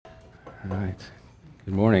All right.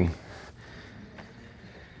 Good morning.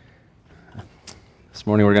 This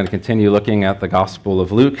morning we're going to continue looking at the Gospel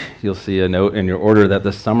of Luke. You'll see a note in your order that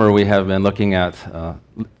this summer we have been looking at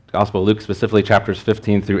Gospel of Luke, specifically chapters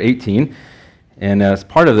 15 through 18. And as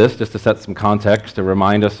part of this, just to set some context, to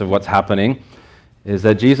remind us of what's happening, is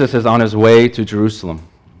that Jesus is on his way to Jerusalem.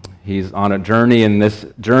 He's on a journey, and this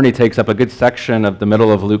journey takes up a good section of the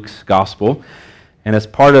middle of Luke's Gospel. And as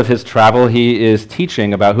part of his travel, he is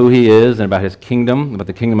teaching about who he is and about his kingdom, about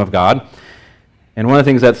the kingdom of God. And one of the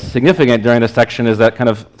things that's significant during this section is that kind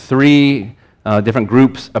of three different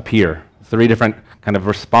groups appear. Three different kind of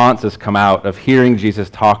responses come out of hearing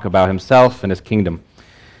Jesus talk about himself and his kingdom.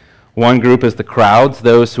 One group is the crowds,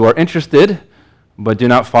 those who are interested but do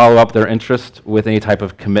not follow up their interest with any type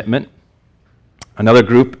of commitment. Another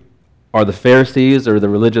group are the Pharisees, or the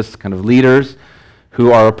religious kind of leaders, who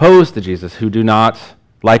are opposed to Jesus, who do not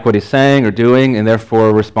like what he's saying or doing, and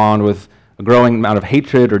therefore respond with a growing amount of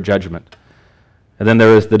hatred or judgment. And then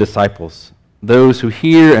there is the disciples, those who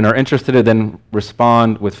hear and are interested and then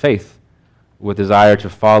respond with faith, with desire to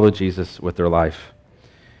follow Jesus with their life.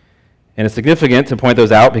 And it's significant to point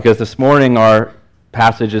those out because this morning our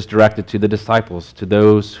passage is directed to the disciples, to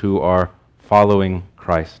those who are following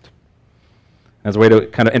Christ. As a way to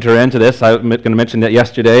kind of enter into this, I'm going to mention that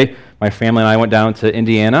yesterday my family and I went down to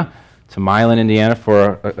Indiana, to Milan, Indiana,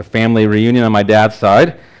 for a family reunion on my dad's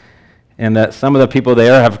side, and that some of the people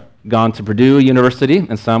there have gone to Purdue University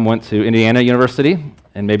and some went to Indiana University,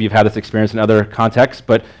 and maybe you've had this experience in other contexts,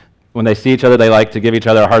 but when they see each other, they like to give each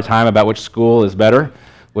other a hard time about which school is better,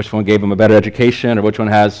 which one gave them a better education, or which one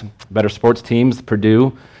has better sports teams,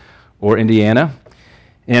 Purdue or Indiana.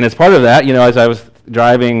 And as part of that, as I was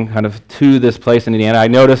driving kind of to this place in Indiana, I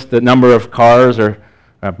noticed the number of cars or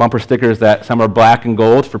bumper stickers that some are black and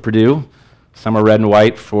gold for Purdue, some are red and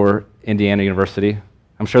white for Indiana University.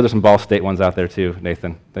 I'm sure there's some Ball State ones out there too,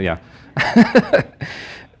 Nathan. But yeah.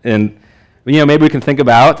 And maybe we can think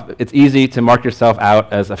about, it's easy to mark yourself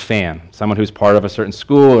out as a fan, someone who's part of a certain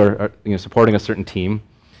school or supporting a certain team.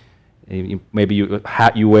 Maybe the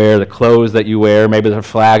hat you wear, the clothes that you wear, maybe there's a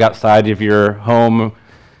flag outside of your home.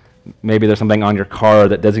 Maybe there's something on your car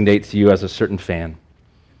that designates you as a certain fan.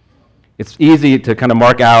 It's easy to kind of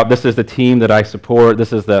mark out, this is the team that I support,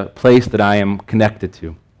 this is the place that I am connected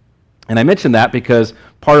to. And I mention that because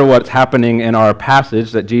part of what's happening in our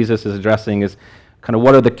passage that Jesus is addressing is kind of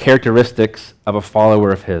what are the characteristics of a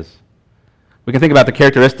follower of his. We can think about the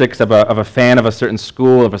characteristics of a fan of a certain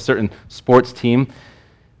school, of a certain sports team.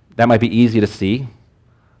 That might be easy to see.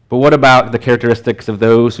 But what about the characteristics of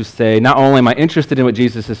those who say, not only am I interested in what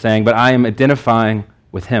Jesus is saying, but I am identifying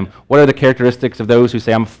with him? What are the characteristics of those who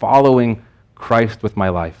say, I'm following Christ with my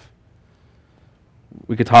life?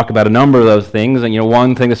 We could talk about a number of those things, and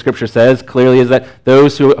one thing the Scripture says clearly is that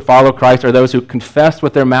those who follow Christ are those who confess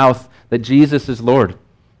with their mouth that Jesus is Lord,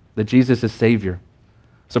 that Jesus is Savior.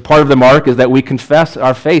 So part of the mark is that we confess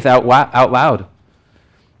our faith out loud.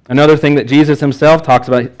 Another thing that Jesus himself talks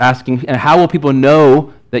about asking, and how will people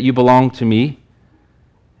know that you belong to me?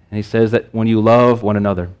 And he says that when you love one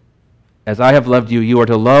another, as I have loved you, you are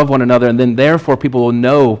to love one another, and then therefore people will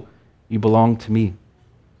know you belong to me.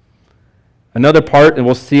 Another part, and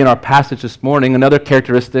we'll see in our passage this morning, another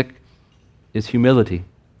characteristic is humility.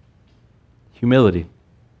 Humility.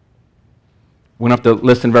 We don't have to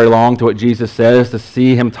listen very long to what Jesus says to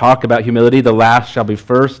see him talk about humility. The last shall be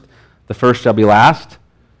first, the first shall be last.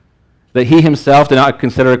 That he himself did not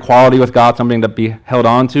consider equality with God something to be held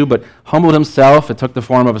on to, but humbled himself and took the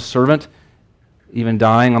form of a servant, even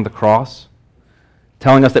dying on the cross,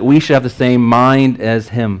 telling us that we should have the same mind as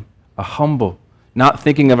him, a humble, not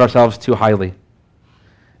thinking of ourselves too highly.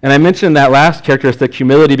 And I mentioned that last characteristic,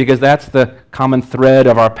 humility, because that's the common thread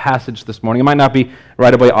of our passage this morning. It might not be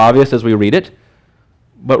right away obvious as we read it,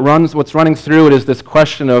 but what's running through it is this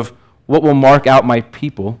question of what will mark out my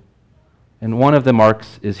people. And one of the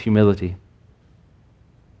marks is humility.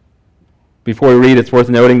 Before we read, it's worth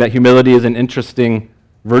noting that humility is an interesting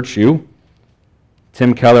virtue.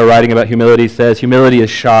 Tim Keller, writing about humility, says, humility is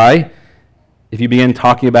shy. If you begin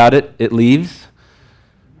talking about it, it leaves.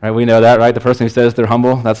 Right? We know that, right? The person who says they're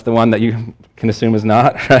humble, that's the one that you can assume is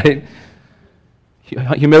not, right?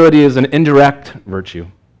 Humility is an indirect virtue.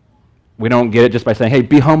 We don't get it just by saying, hey,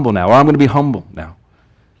 be humble now, or I'm going to be humble now.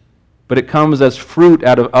 But it comes as fruit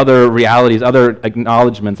out of other realities, other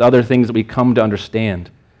acknowledgments, other things that we come to understand.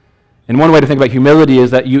 And one way to think about humility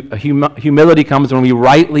is that humility comes when we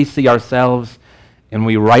rightly see ourselves and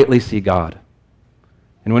we rightly see God.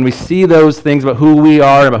 And when we see those things about who we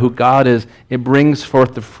are, about who God is, it brings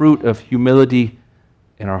forth the fruit of humility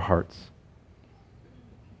in our hearts.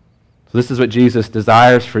 So this is what Jesus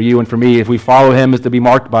desires for you and for me if we follow him, is to be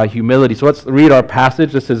marked by humility. So let's read our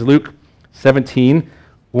passage. This is Luke 17,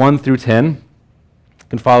 1 through 10. You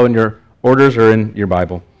can follow in your orders or in your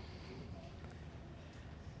Bible.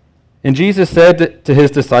 And Jesus said to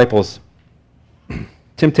his disciples,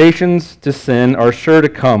 "Temptations to sin are sure to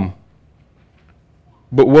come,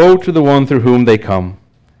 but woe to the one through whom they come.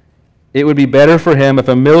 It would be better for him if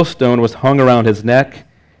a millstone was hung around his neck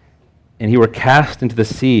and he were cast into the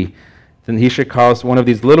sea than he should cause one of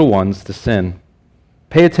these little ones to sin.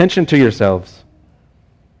 Pay attention to yourselves.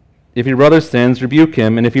 If your brother sins, rebuke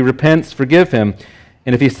him, and if he repents, forgive him.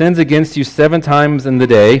 And if he sins against you 7 times in the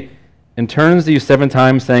day and turns to you 7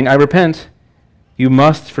 times saying, 'I repent,' you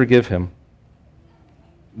must forgive him."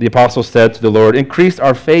 The apostle said to the Lord, "Increase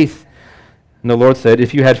our faith." And the Lord said,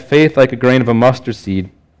 "If you had faith like a grain of a mustard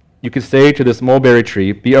seed, you could say to this mulberry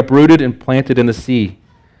tree, 'Be uprooted and planted in the sea,'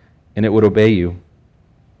 and it would obey you.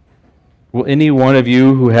 Will any one of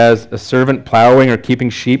you who has a servant plowing or keeping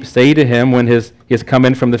sheep say to him when he has come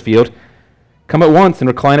in from the field, 'Come at once and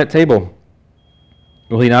recline at table'?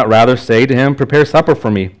 Will he not rather say to him, 'Prepare supper for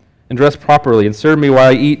me, and dress properly, and serve me while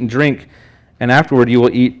I eat and drink, and afterward you will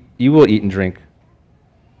eat and drink'?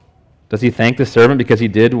 Does he thank the servant because he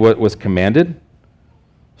did what was commanded?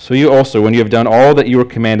 So you also, when you have done all that you were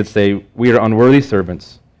commanded, say, 'We are unworthy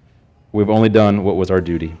servants. We have only done what was our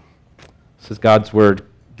duty.'" This is God's word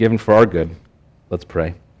given for our good. Let's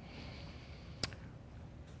pray.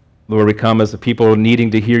 Lord, we come as a people needing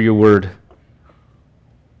to hear your word.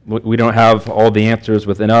 We don't have all the answers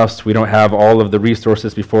within us. We don't have all of the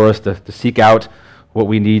resources before us to seek out what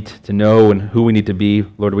we need to know and who we need to be.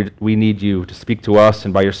 Lord, we need you to speak to us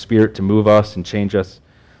and by your Spirit to move us and change us.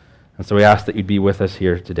 And so we ask that you'd be with us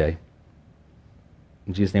here today.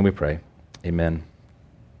 In Jesus' name we pray. Amen.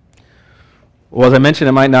 Well, as I mentioned,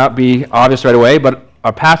 it might not be obvious right away, but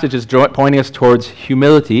our passage is pointing us towards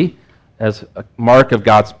humility as a mark of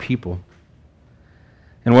God's people.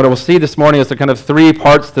 And what we'll see this morning is the kind of 3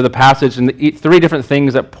 parts to the passage and 3 different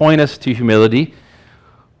things that point us to humility.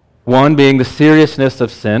 One being the seriousness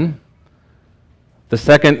of sin. The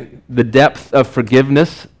second, the depth of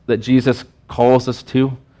forgiveness that Jesus calls us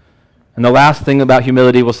to. And the last thing about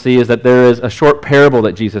humility we'll see is that there is a short parable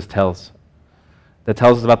that Jesus tells that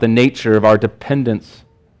tells us about the nature of our dependence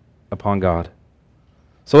upon God.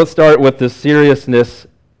 So let's start with the seriousness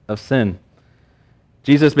of sin.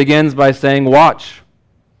 Jesus begins by saying, "Watch,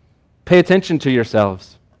 pay attention to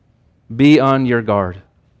yourselves, be on your guard."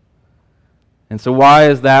 And so why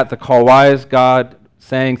is that the call? Why is God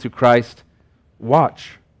saying through Christ,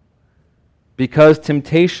 watch? Because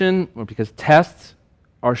because tests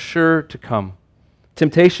are sure to come.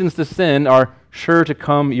 Temptations to sin are sure to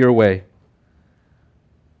come your way.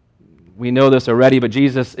 We know this already, but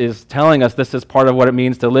Jesus is telling us this is part of what it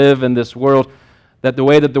means to live in this world, that the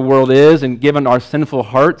way that the world is, and given our sinful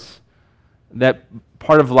hearts, that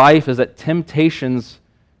part of life is that temptations,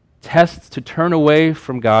 tests to turn away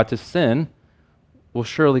from God, to sin, will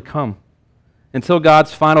surely come. Until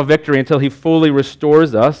God's final victory, until he fully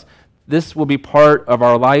restores us, this will be part of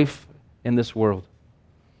our life in this world.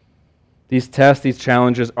 These tests, these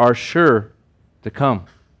challenges are sure to come.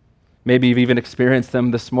 Maybe you've even experienced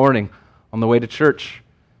them this morning on the way to church,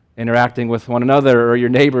 interacting with one another or your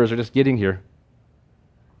neighbors or just getting here.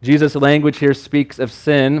 Jesus' language here speaks of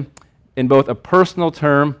sin in both a personal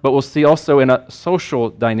term, but we'll see also in a social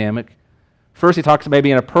dynamic. First, he talks maybe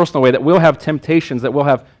in a personal way that we'll have temptations, that we'll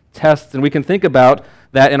have tests, and we can think about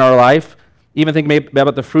that in our life. Even think maybe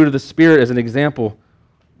about the fruit of the Spirit as an example.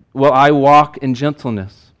 Will I walk in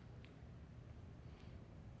gentleness?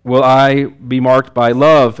 Will I be marked by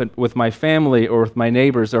love with my family or with my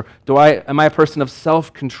neighbors? Or am I a person of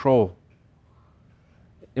self-control?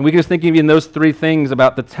 And we can just think even those 3 things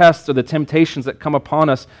about the tests or the temptations that come upon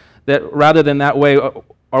us, that rather than that way,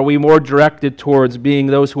 are we more directed towards being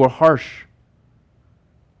those who are harsh,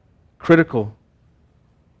 critical,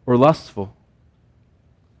 or lustful?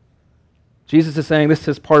 Jesus is saying this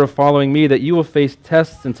is part of following me, that you will face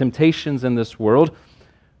tests and temptations in this world.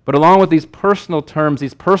 But along with these personal terms,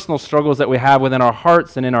 these personal struggles that we have within our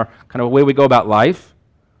hearts and in our kind of way we go about life,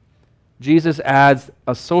 Jesus adds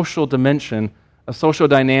a social dimension, a social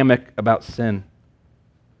dynamic about sin.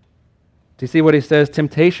 Do you see what he says?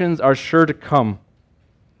 Temptations are sure to come,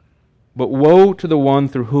 but woe to the one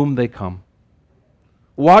through whom they come.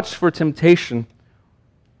 Watch for temptation.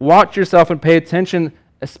 Watch yourself and pay attention,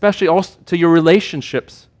 especially also to your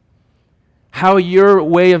relationships. How your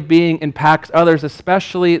way of being impacts others,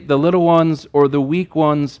 especially the little ones or the weak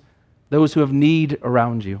ones, those who have need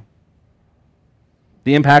around you.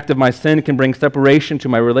 The impact of my sin can bring separation to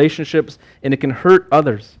my relationships, and it can hurt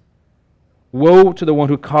others. Woe to the one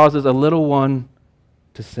who causes a little one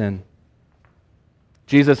to sin.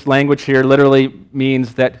 Jesus' language here literally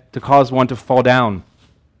means that to cause one to fall down,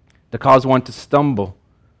 to cause one to stumble.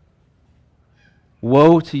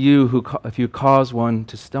 Woe to you if you cause one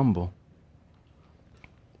to stumble.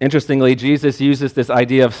 Interestingly, Jesus uses this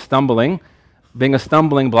idea of stumbling, being a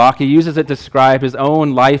stumbling block. He uses it to describe his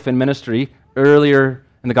own life and ministry earlier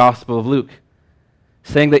in the Gospel of Luke,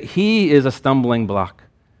 saying that he is a stumbling block.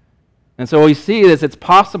 And so what we see is it's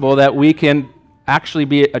possible that we can actually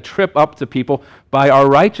be a trip up to people by our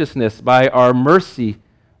righteousness, by our mercy,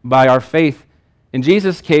 by our faith. In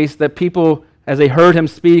Jesus' case, that people, as they heard him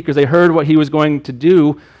speak, as they heard what he was going to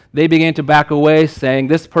do, they began to back away, saying,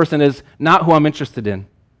 this person is not who I'm interested in.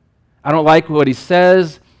 I don't like what he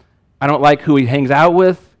says. I don't like who he hangs out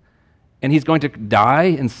with. And he's going to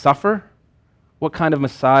die and suffer? What kind of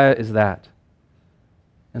Messiah is that?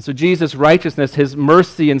 And so Jesus' righteousness, his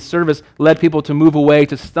mercy and service led people to move away,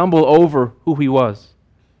 to stumble over who he was.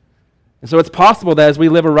 And so it's possible that as we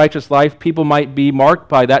live a righteous life, people might be marked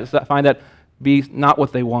by that, find that be not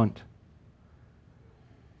what they want.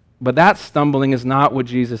 But that stumbling is not what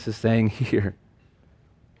Jesus is saying here.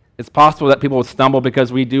 It's possible that people will stumble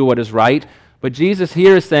because we do what is right, but Jesus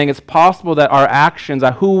here is saying it's possible that our actions,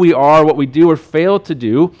 who we are, what we do or fail to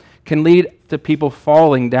do, can lead to people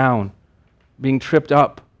falling down, being tripped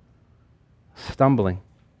up, stumbling.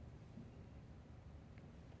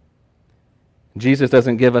 Jesus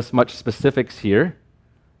doesn't give us much specifics here,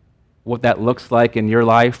 what that looks like in your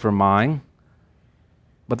life or mine.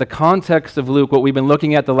 But the context of Luke, what we've been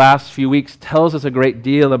looking at the last few weeks, tells us a great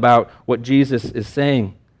deal about what Jesus is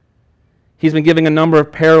saying. He's been giving a number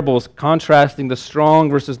of parables contrasting the strong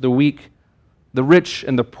versus the weak, the rich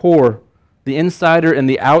and the poor, the insider and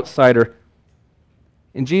the outsider.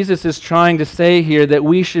 And Jesus is trying to say here that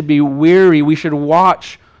we should be weary, we should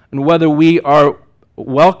watch and whether we are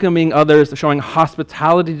welcoming others, showing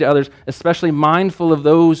hospitality to others, especially mindful of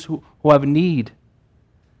those who have need.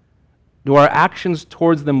 Do our actions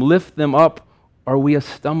towards them lift them up? Or are we a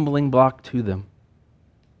stumbling block to them?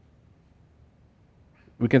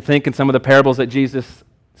 We can think in some of the parables that Jesus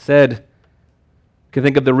said. You can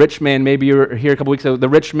think of the rich man, maybe you were here a couple weeks ago, the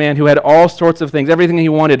rich man who had all sorts of things, everything he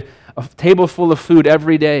wanted, a table full of food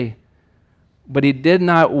every day. But he did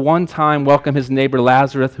not one time welcome his neighbor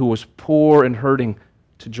Lazarus, who was poor and hurting,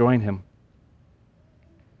 to join him.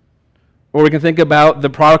 Or we can think about the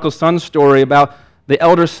prodigal son story, about the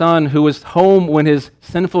elder son who was home when his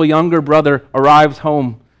sinful younger brother arrives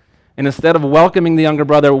home. And instead of welcoming the younger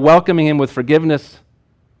brother, welcoming him with forgiveness,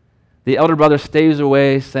 the elder brother stays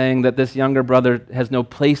away, saying that this younger brother has no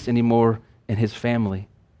place anymore in his family.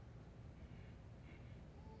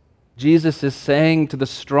 Jesus is saying to the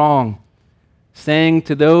strong, saying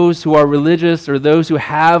to those who are religious or those who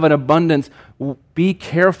have an abundance, be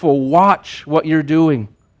careful, watch what you're doing.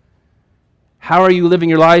 How are you living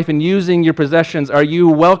your life and using your possessions? Are you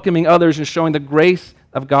welcoming others and showing the grace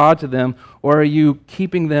of God to them, or are you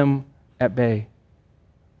keeping them at bay?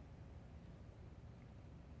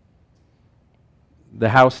 The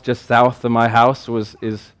house just south of my house was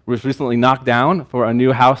recently knocked down for a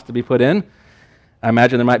new house to be put in. I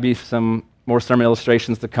imagine there might be some more sermon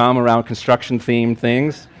illustrations to come around construction-themed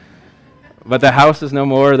things. But the house is no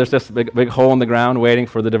more. There's just a big hole in the ground waiting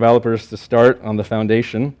for the developers to start on the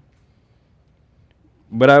foundation.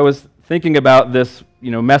 But I was thinking about this,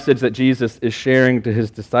 message that Jesus is sharing to his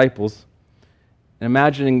disciples, and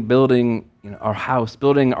imagining building, our house,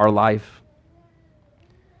 building our life.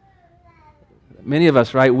 Many of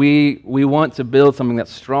us, right, we want to build something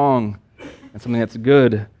that's strong and something that's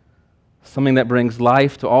good, something that brings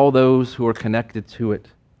life to all those who are connected to it.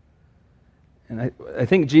 And I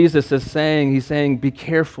think Jesus is saying, he's saying, be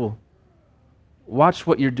careful. Watch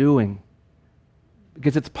what you're doing.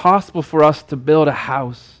 Because it's possible for us to build a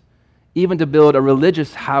house, even to build a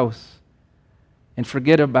religious house, and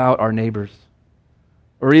forget about our neighbors,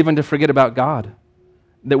 or even to forget about God.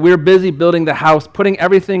 That we're busy building the house, putting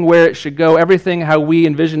everything where it should go, everything how we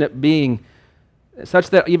envision it being,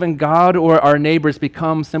 such that even God or our neighbors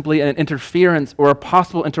become simply an interference or a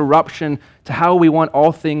possible interruption to how we want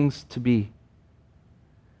all things to be.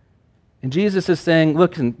 And Jesus is saying,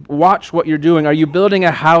 look, and watch what you're doing. Are you building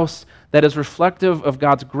a house that is reflective of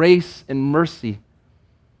God's grace and mercy?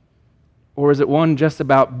 Or is it one just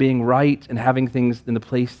about being right and having things in the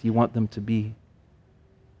place you want them to be?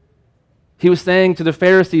 He was saying to the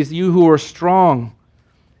Pharisees, you who are strong.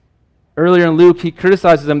 Earlier in Luke, he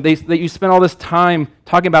criticizes them that you spend all this time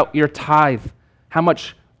talking about your tithe, how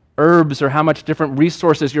much herbs or how much different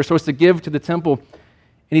resources you're supposed to give to the temple.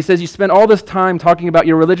 And he says, you spend all this time talking about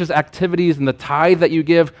your religious activities and the tithe that you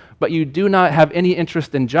give, but you do not have any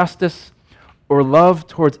interest in justice or love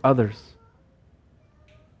towards others.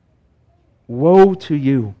 Woe to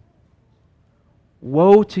you.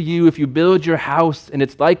 Woe to you if you build your house and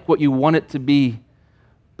it's like what you want it to be,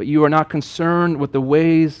 but you are not concerned with the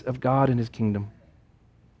ways of God and His kingdom.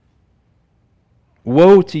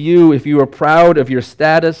 Woe to you if you are proud of your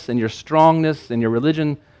status and your strongness and your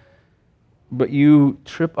religion, but you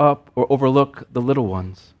trip up or overlook the little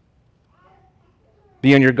ones.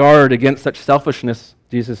 Be on your guard against such selfishness,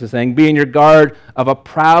 Jesus is saying. Be on your guard of a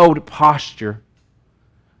proud posture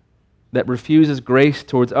that refuses grace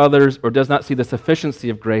towards others or does not see the sufficiency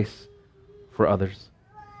of grace for others.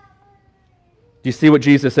 Do you see what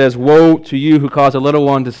Jesus says? Woe to you who cause a little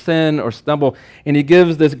one to sin or stumble. And he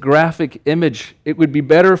gives this graphic image. It would be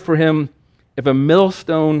better for him if a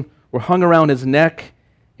millstone were hung around his neck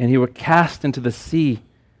and he were cast into the sea,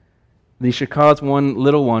 than he should cause one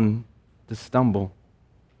little one to stumble.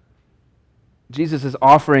 Jesus is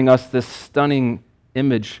offering us this stunning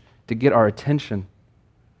image to get our attention,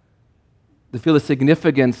 to feel the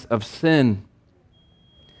significance of sin,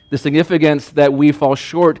 the significance that we fall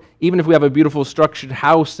short, even if we have a beautiful structured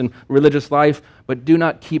house and religious life, but do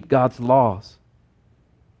not keep God's laws.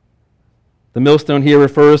 The millstone here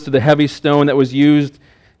refers to the heavy stone that was used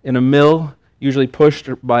in a mill, usually pushed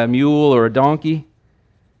by a mule or a donkey.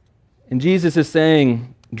 And Jesus is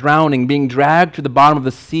saying, drowning, being dragged to the bottom of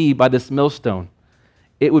the sea by this millstone,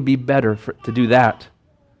 it would be better to do that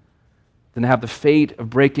than to have the fate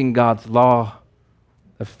of breaking God's law,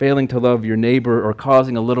 of failing to love your neighbor or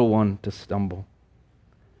causing a little one to stumble.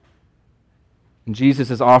 And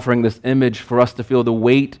Jesus is offering this image for us to feel the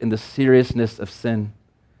weight and the seriousness of sin.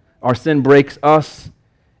 Our sin breaks us.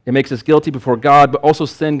 It makes us guilty before God, but also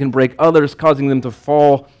sin can break others, causing them to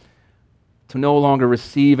fall, to no longer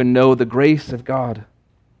receive and know the grace of God.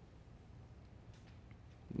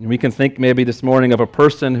 And we can think maybe this morning of a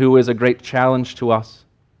person who is a great challenge to us.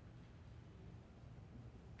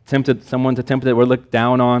 Someone that we're looked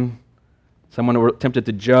down on, someone we're tempted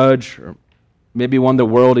to judge, or maybe one the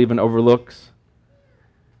world even overlooks.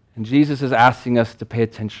 And Jesus is asking us to pay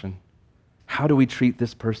attention. How do we treat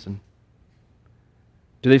this person?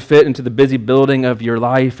 Do they fit into the busy building of your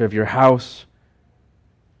life, of your house?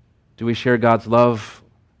 Do we share God's love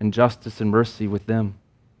and justice and mercy with them?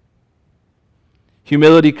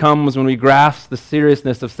 Humility comes when we grasp the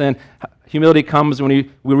seriousness of sin. Humility comes when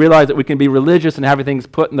we realize that we can be religious and have everything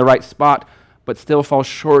put in the right spot, but still fall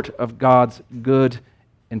short of God's good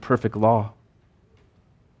and perfect law.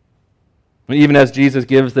 And even as Jesus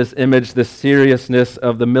gives this image, the seriousness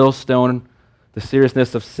of the millstone, the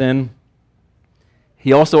seriousness of sin,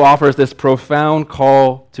 he also offers this profound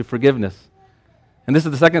call to forgiveness. And this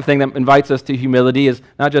is the second thing that invites us to humility, is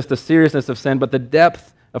not just the seriousness of sin, but the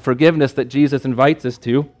depth of forgiveness that Jesus invites us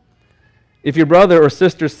to. If your brother or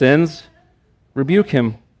sister sins, rebuke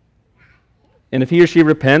him. And if he or she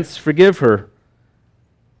repents, forgive her.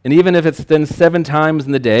 And even if it's done 7 times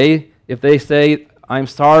in the day, if they say, I'm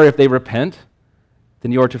sorry, if they repent,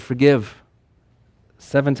 then you are to forgive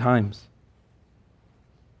 7 times.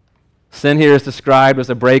 Sin here is described as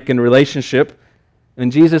a break in relationship,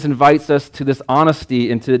 and Jesus invites us to this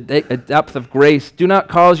honesty and to a depth of grace. Do not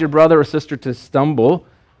cause your brother or sister to stumble,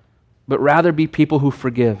 but rather be people who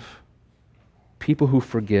forgive. People who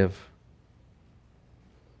forgive.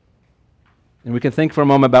 And we can think for a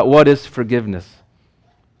moment about what is forgiveness.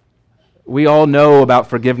 We all know about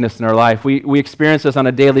forgiveness in our life. We experience this on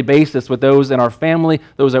a daily basis with those in our family,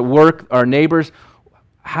 those at work, our neighbors.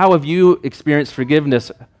 How have you experienced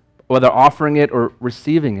forgiveness, whether offering it or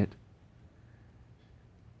receiving it?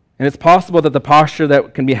 And it's possible that the posture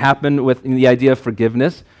that can be happen with the idea of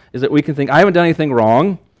forgiveness is that we can think, I haven't done anything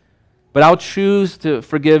wrong, but I'll choose to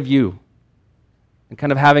forgive you. And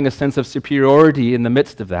kind of having a sense of superiority in the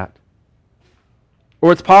midst of that.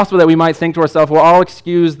 Or it's possible that we might think to ourselves, well, I'll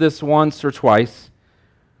excuse this once or twice,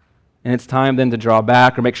 and it's time then to draw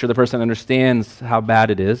back or make sure the person understands how bad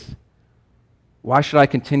it is. Why should I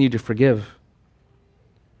continue to forgive?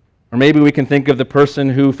 Or maybe we can think of the person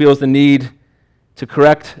who feels the need to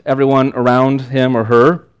correct everyone around him or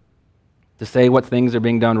her, to say what things are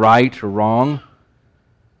being done right or wrong.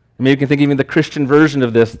 And maybe you can think even the Christian version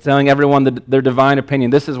of this, telling everyone their divine opinion.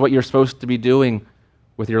 This is what you're supposed to be doing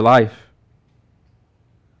with your life.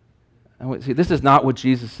 And see, this is not what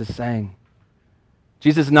Jesus is saying.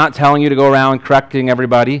 Jesus is not telling you to go around correcting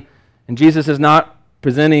everybody. And Jesus is not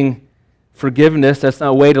presenting forgiveness as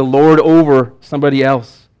a way to lord over somebody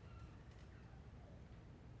else.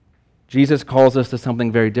 Jesus calls us to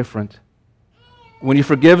something very different. When you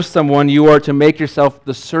forgive someone, you are to make yourself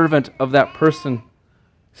the servant of that person,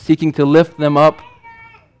 seeking to lift them up.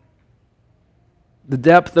 The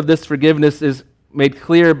depth of this forgiveness is made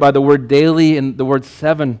clear by the word daily and the word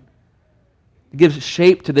 7. It gives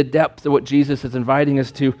shape to the depth of what Jesus is inviting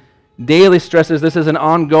us to. Daily stresses this is an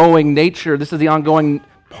ongoing nature. This is the ongoing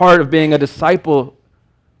part of being a disciple.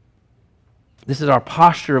 This is our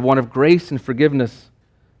posture of one of grace and forgiveness,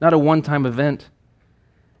 not a one-time event.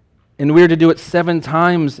 And we are to do it 7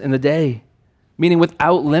 times in the day, meaning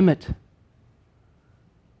without limit.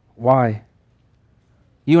 Why?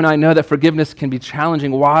 You and I know that forgiveness can be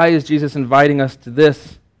challenging. Why is Jesus inviting us to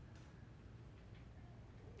this?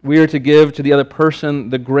 We are to give to the other person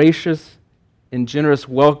the gracious and generous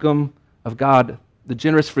welcome of God, the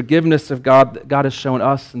generous forgiveness of God that God has shown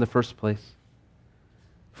us in the first place.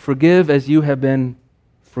 Forgive as you have been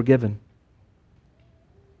forgiven.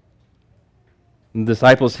 And the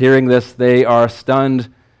disciples hearing this, they are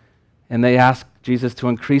stunned, and they ask Jesus to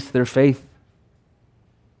increase their faith.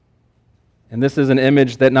 And this is an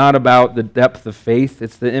image that not about the depth of faith,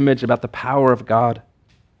 it's the image about the power of God.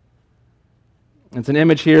 It's an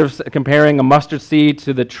image here of comparing a mustard seed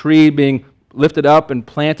to the tree being lifted up and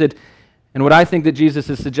planted. And what I think that Jesus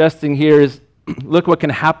is suggesting here is, look what can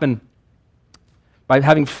happen. By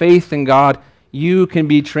having faith in God, you can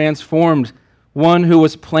be transformed. One who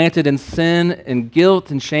was planted in sin and guilt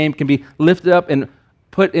and shame can be lifted up and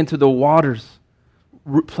put into the waters,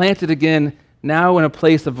 planted again, now in a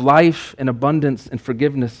place of life and abundance and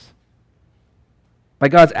forgiveness. By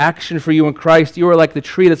God's action for you in Christ, you are like the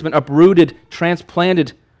tree that's been uprooted,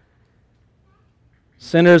 transplanted.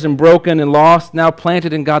 Sinners and broken and lost, now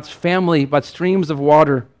planted in God's family by streams of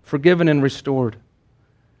water, forgiven and restored.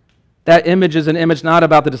 That image is an image not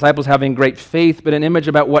about the disciples having great faith, but an image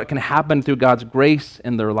about what can happen through God's grace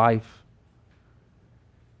in their life.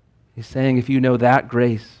 He's saying, if you know that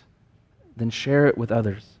grace, then share it with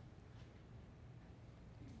others.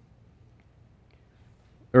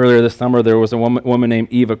 Earlier this summer, there was a woman named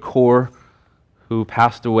Eva Kor who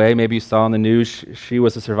passed away. Maybe you saw in the news, she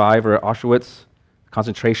was a survivor at Auschwitz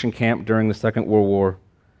concentration camp during the Second World War.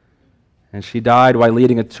 And she died while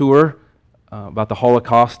leading a tour about the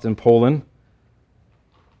Holocaust in Poland.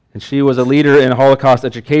 And she was a leader in Holocaust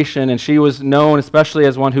education, and she was known especially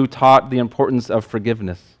as one who taught the importance of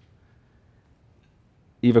forgiveness.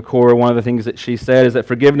 Eva Kor, one of the things that she said is that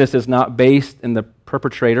forgiveness is not based in the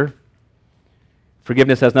perpetrator.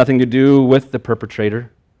 Forgiveness has nothing to do with the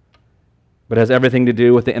perpetrator, but has everything to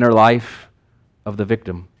do with the inner life of the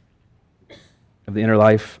victim.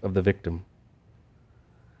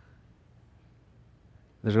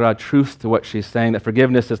 There's a lot of truth to what she's saying, that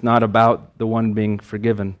forgiveness is not about the one being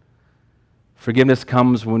forgiven. Forgiveness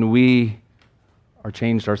comes when we are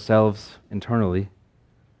changed ourselves internally.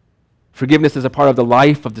 Forgiveness is a part of the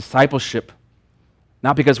life of discipleship,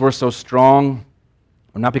 not because we're so strong,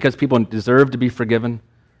 or not because people deserve to be forgiven,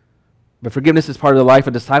 but forgiveness is part of the life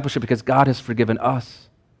of discipleship because God has forgiven us.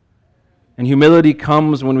 And humility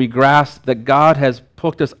comes when we grasp that God has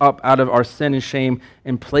picked us up out of our sin and shame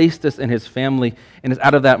and placed us in His family, and it's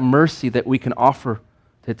out of that mercy that we can offer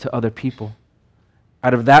it to other people.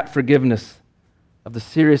 Out of that forgiveness, of the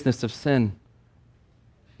seriousness of sin,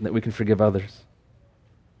 that we can forgive others.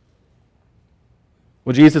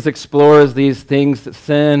 Well, Jesus explores these things,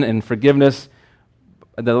 sin and forgiveness,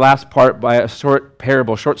 the last part by a short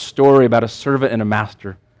parable, short story about a servant and a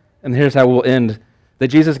master. And here's how we'll end. That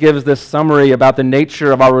Jesus gives this summary about the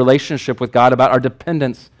nature of our relationship with God, about our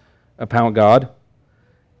dependence upon God.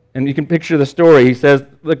 And you can picture the story. He says,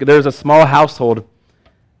 look, there's a small household,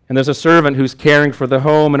 and there's a servant who's caring for the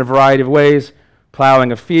home in a variety of ways,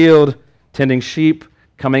 plowing a field, tending sheep,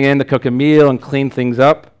 coming in to cook a meal and clean things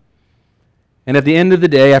up. And at the end of the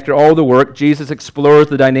day, after all the work, Jesus explores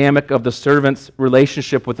the dynamic of the servant's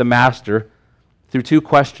relationship with the master through 2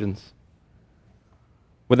 questions.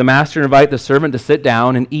 Would the master invite the servant to sit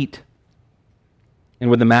down and eat? And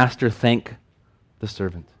would the master thank the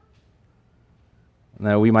servant?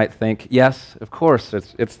 Now, we might think, yes, of course,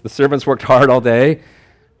 it's the servant's worked hard all day.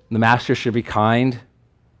 The master should be kind.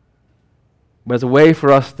 But as a way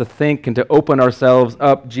for us to think and to open ourselves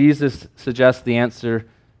up, Jesus suggests the answer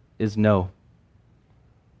is no.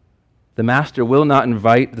 The master will not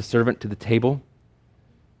invite the servant to the table,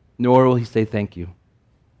 nor will he say thank you.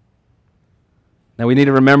 Now we need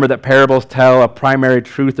to remember that parables tell a primary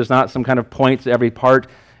truth. There's not some kind of point to every part.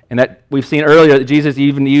 And that we've seen earlier that Jesus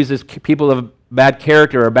even uses people of bad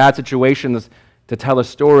character or bad situations to tell a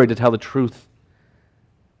story, to tell the truth.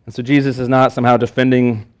 And so Jesus is not somehow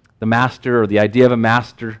defending the master or the idea of a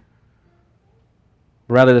master.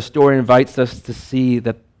 Rather, the story invites us to see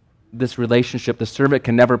that this relationship, the servant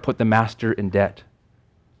can never put the master in debt.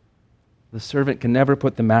 The servant can never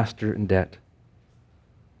put the master in debt.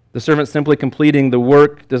 The servant simply completing the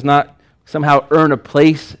work does not somehow earn a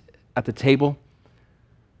place at the table.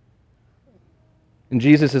 And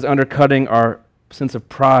Jesus is undercutting our sense of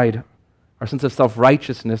pride, our sense of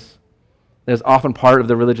self-righteousness that is often part of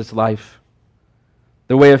the religious life.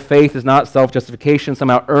 The way of faith is not self-justification,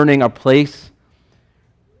 somehow earning a place,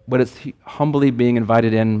 but it's humbly being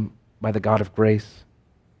invited in by the God of grace.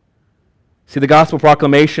 See, the gospel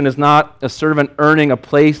proclamation is not a servant earning a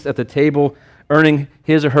place at the table, earning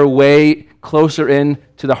his or her way closer in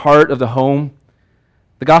to the heart of the home.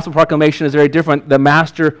 The gospel proclamation is very different. The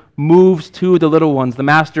master moves to the little ones. The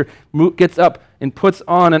master gets up and puts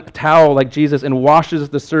on a towel like Jesus and washes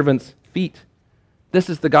the servant's feet. This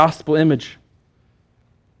is the gospel image.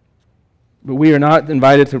 But we are not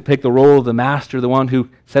invited to take the role of the master, the one who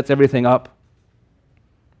sets everything up.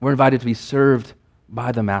 We're invited to be served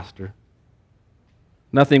by the master.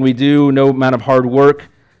 Nothing we do, no amount of hard work,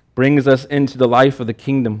 brings us into the life of the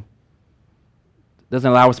kingdom. It doesn't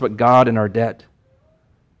allow us but God in our debt.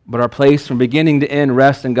 But our place from beginning to end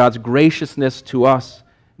rests in God's graciousness to us,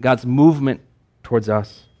 God's movement towards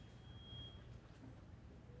us.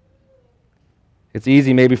 It's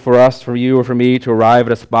easy maybe for us, for you, or for me to arrive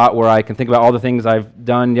at a spot where I can think about all the things I've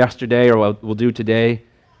done yesterday or will do today,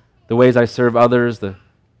 the ways I serve others,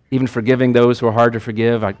 even forgiving those who are hard to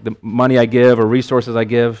forgive, the money I give or resources I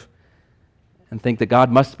give, and think that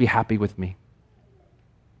God must be happy with me.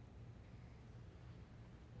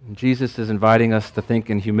 And Jesus is inviting us to think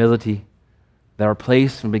in humility that our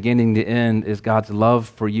place from beginning to end is God's love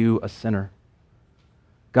for you, a sinner.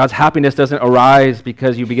 God's happiness doesn't arise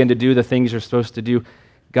because you begin to do the things you're supposed to do.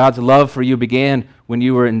 God's love for you began when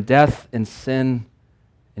you were in death and sin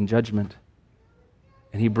and judgment.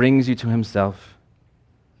 And he brings you to himself.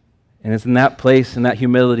 And it's in that place, in that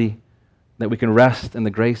humility, that we can rest in the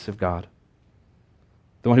grace of God.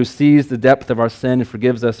 The one who sees the depth of our sin and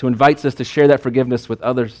forgives us, who invites us to share that forgiveness with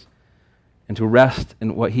others and to rest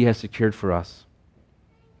in what he has secured for us.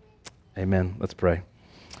 Amen. Let's pray.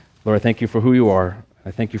 Lord, I thank you for who you are.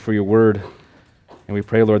 I thank you for your word. And we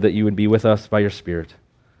pray, Lord, that you would be with us by your Spirit.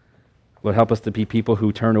 Lord, help us to be people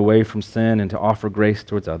who turn away from sin and to offer grace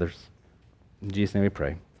towards others. In Jesus' name we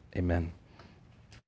pray. Amen.